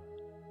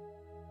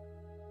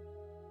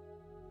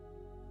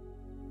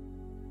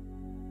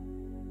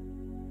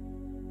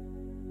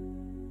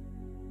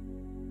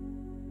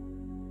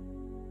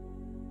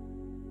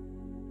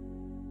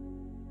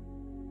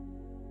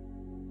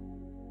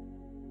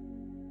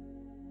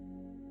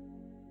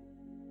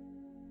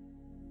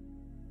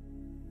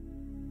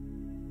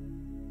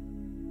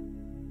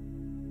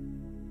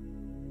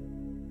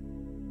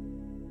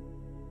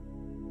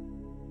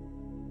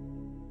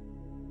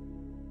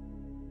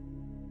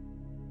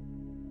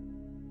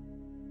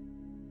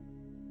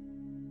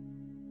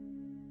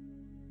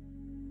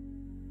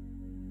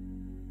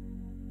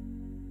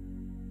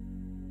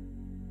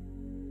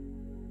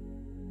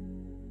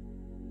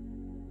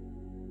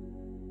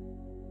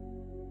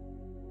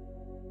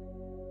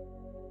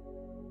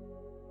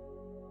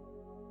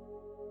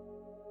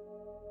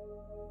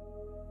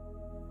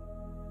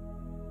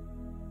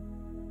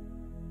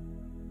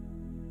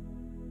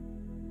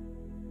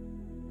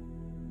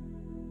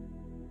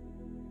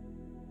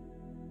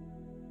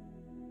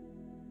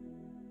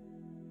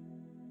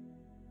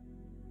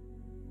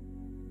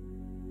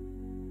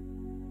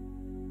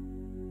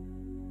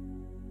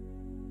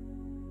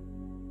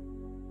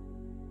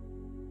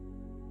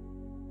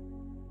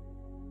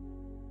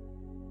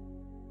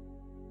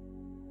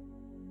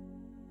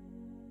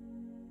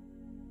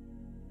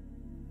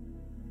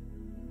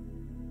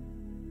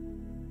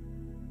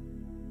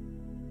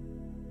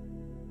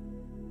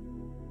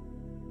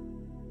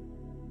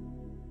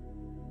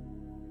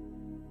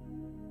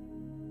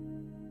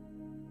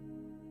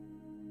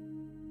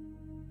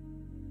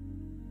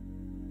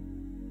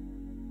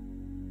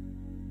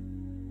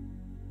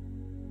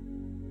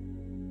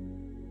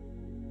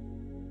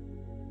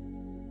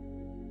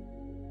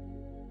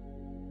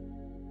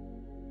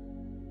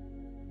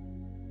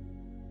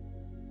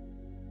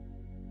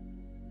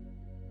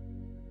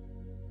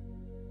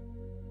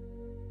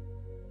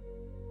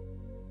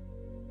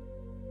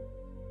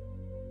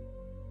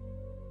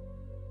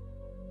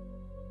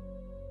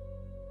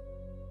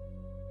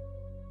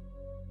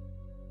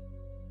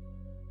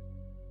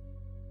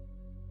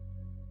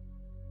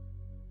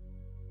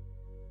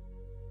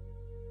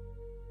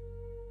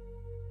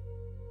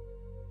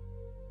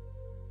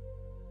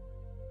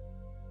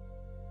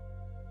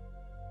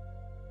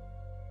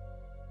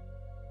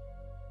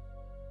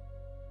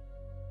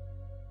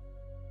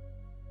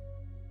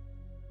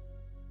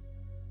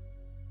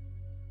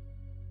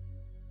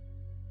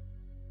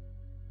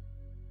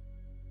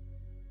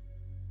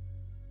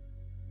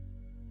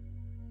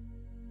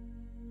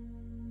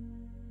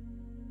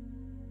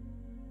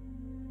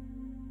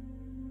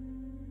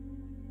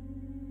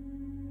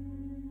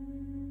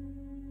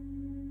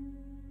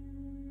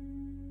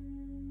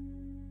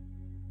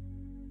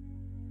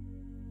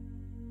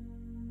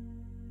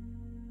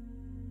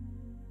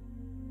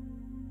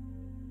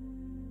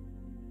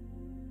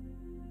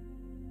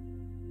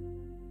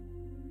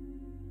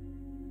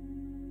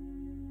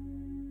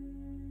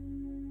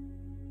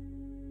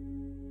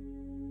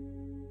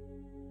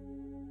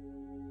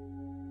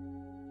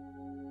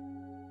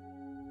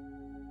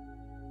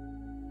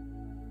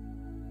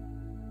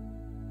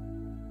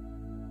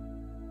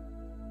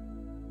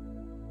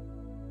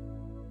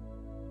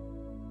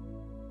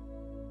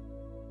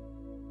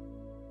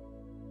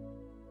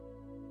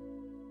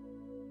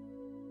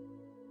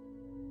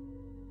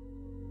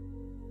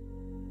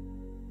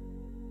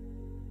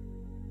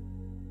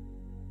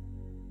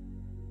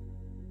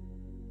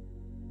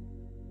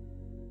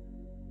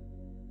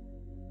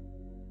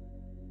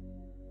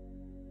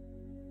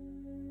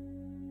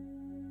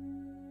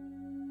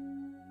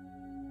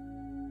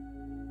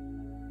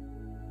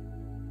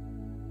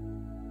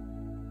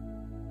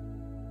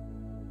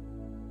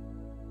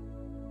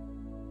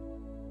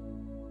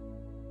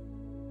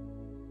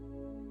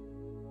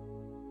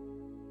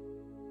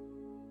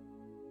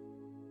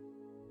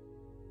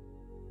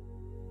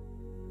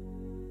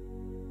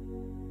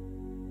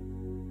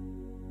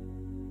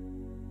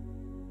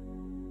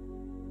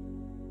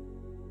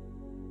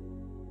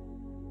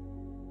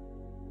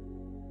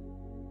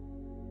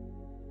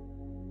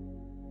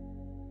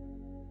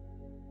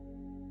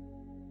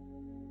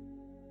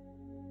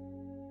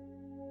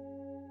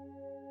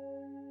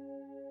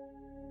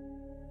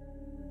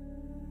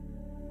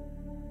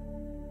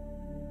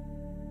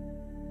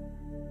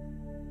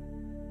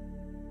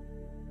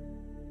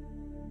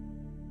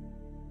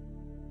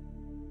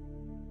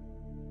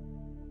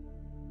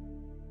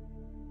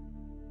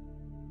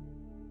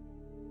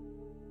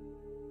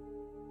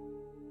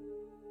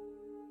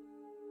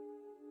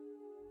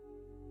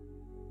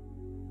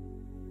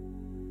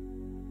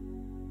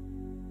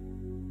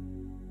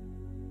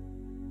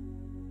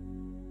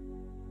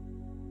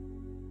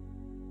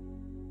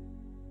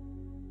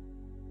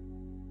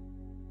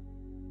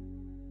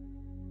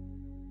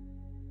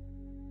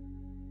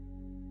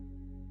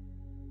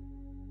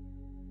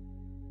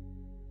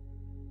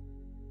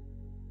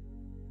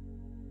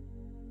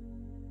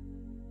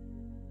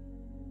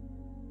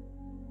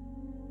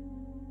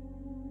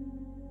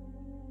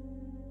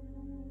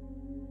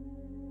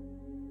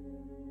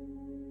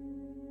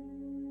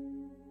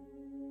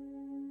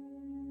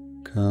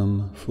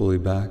 Come fully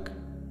back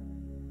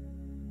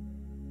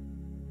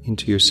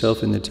into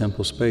yourself in the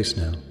temple space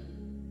now.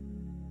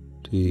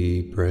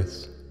 Deep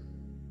breath,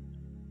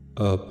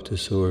 up to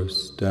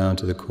source, down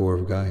to the core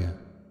of Gaia.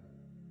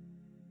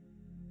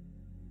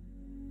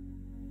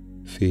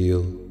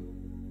 Feel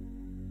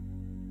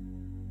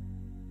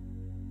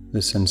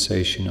the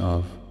sensation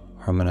of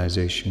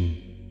harmonization,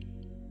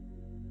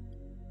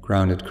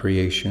 grounded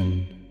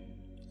creation,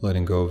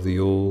 letting go of the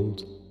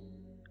old,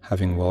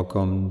 having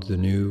welcomed the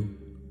new.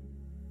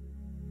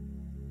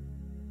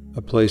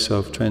 A place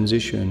of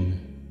transition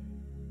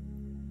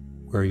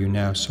where you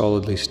now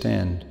solidly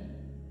stand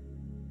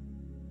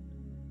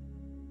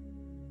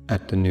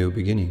at the new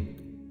beginning.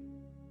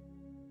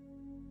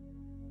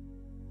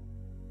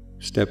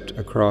 Stepped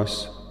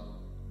across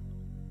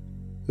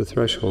the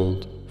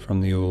threshold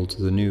from the old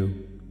to the new.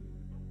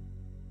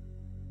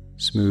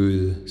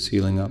 Smooth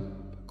sealing up,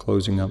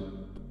 closing up,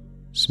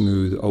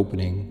 smooth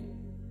opening.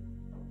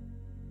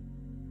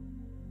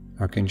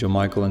 Archangel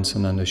Michael and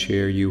Sananda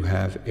share you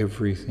have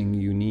everything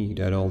you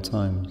need at all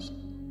times.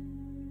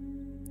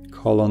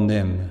 Call on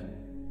them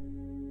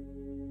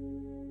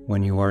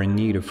when you are in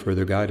need of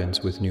further guidance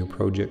with new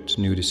projects,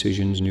 new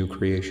decisions, new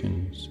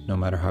creations, no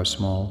matter how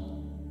small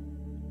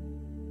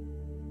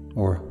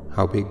or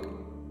how big.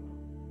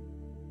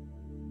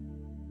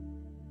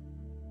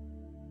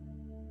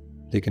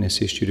 They can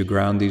assist you to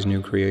ground these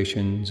new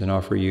creations and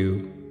offer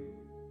you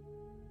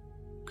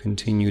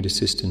continued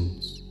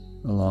assistance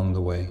along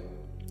the way,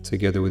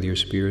 together with your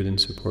spirit and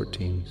support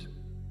teams.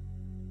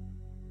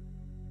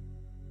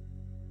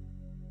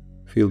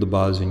 Feel the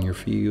buzz in your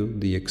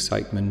field, the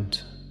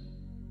excitement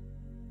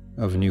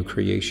of new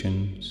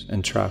creations,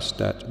 and trust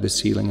that the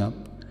sealing up,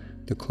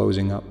 the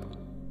closing up,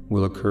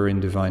 will occur in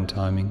divine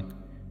timing,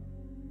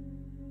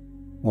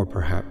 or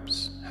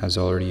perhaps has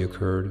already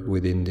occurred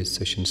within this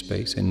session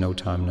space in no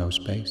time, no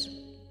space.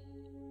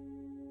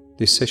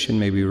 This session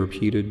may be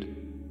repeated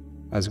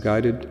as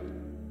guided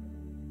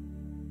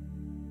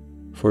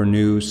for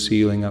new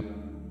sealing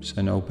ups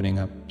and opening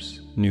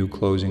ups, new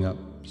closing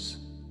ups,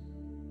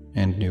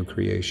 and new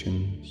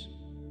creations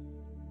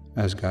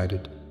as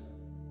guided.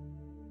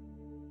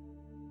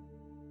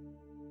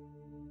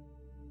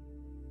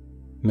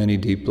 Many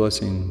deep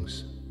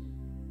blessings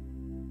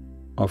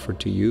offered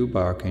to you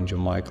by Archangel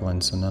Michael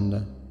and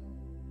Sananda,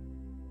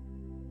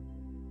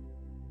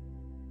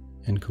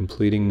 and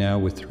completing now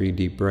with 3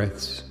 deep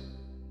breaths,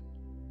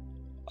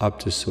 up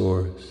to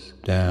source,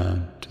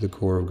 down to the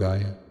core of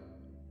Gaia.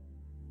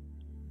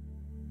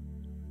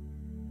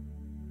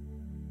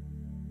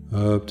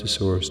 Up to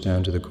source,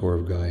 down to the core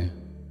of Gaia.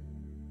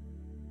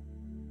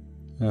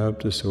 Up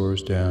to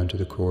source, down to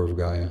the core of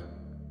Gaia.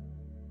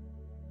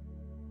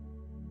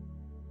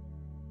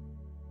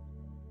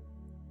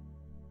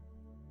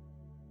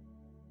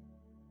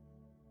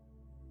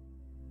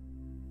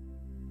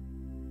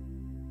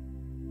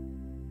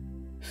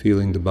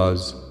 Feeling the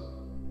buzz,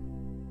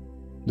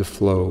 the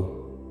flow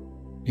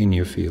in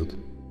your field.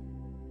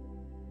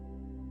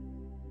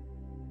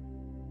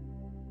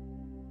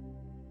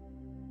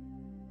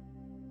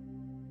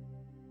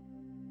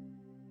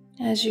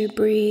 As you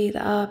breathe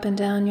up and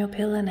down your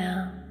pillar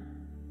now,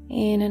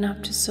 in and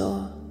up to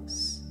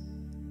source,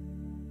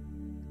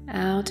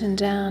 out and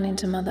down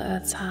into Mother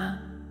Earth's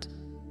heart,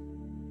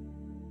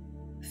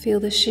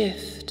 feel the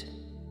shift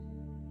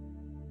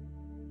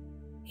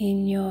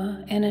in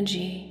your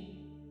energy,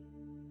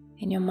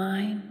 in your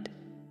mind,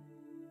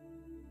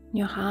 in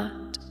your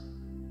heart,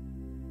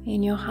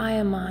 in your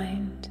higher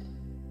mind.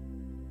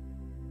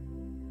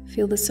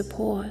 Feel the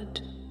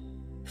support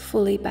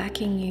fully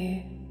backing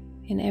you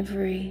in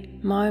every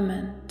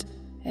moment,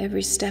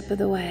 every step of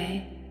the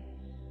way.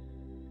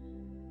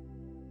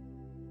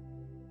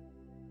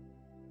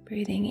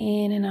 Breathing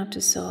in and up to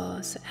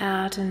source,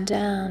 out and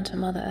down to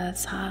Mother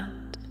Earth's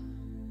heart.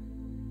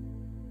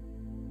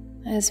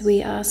 As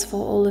we ask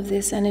for all of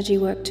this energy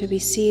work to be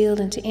sealed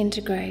and to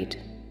integrate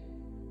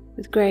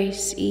with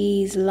grace,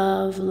 ease,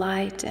 love,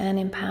 light, and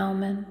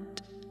empowerment,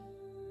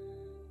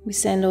 we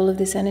send all of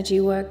this energy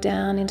work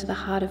down into the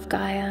heart of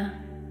Gaia.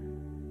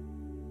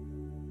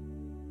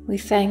 We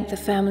thank the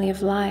family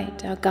of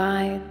light, our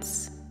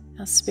guides,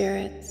 our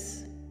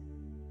spirits,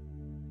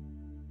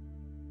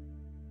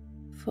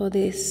 for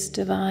this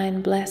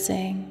divine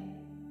blessing,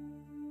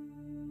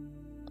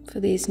 for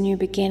these new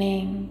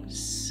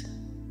beginnings.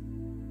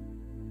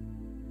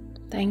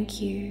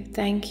 Thank you,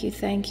 thank you,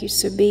 thank you.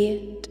 So be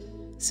it,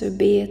 so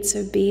be it,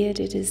 so be it.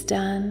 It is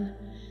done.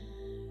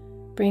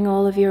 Bring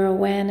all of your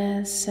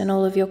awareness and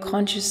all of your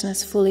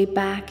consciousness fully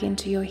back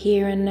into your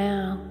here and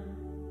now.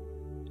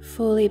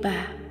 Fully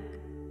back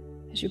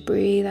as you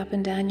breathe up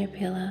and down your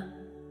pillar.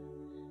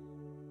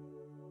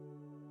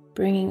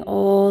 Bringing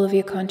all of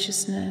your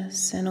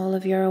consciousness and all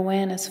of your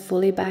awareness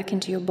fully back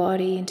into your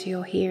body, into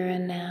your here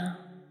and now.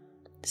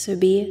 So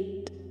be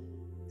it,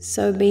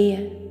 so be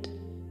it.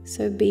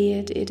 So be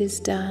it, it is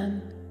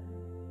done.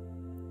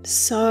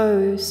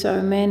 So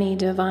many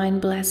divine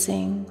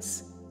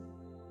blessings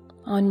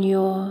on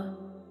your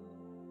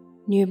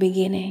new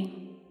beginning.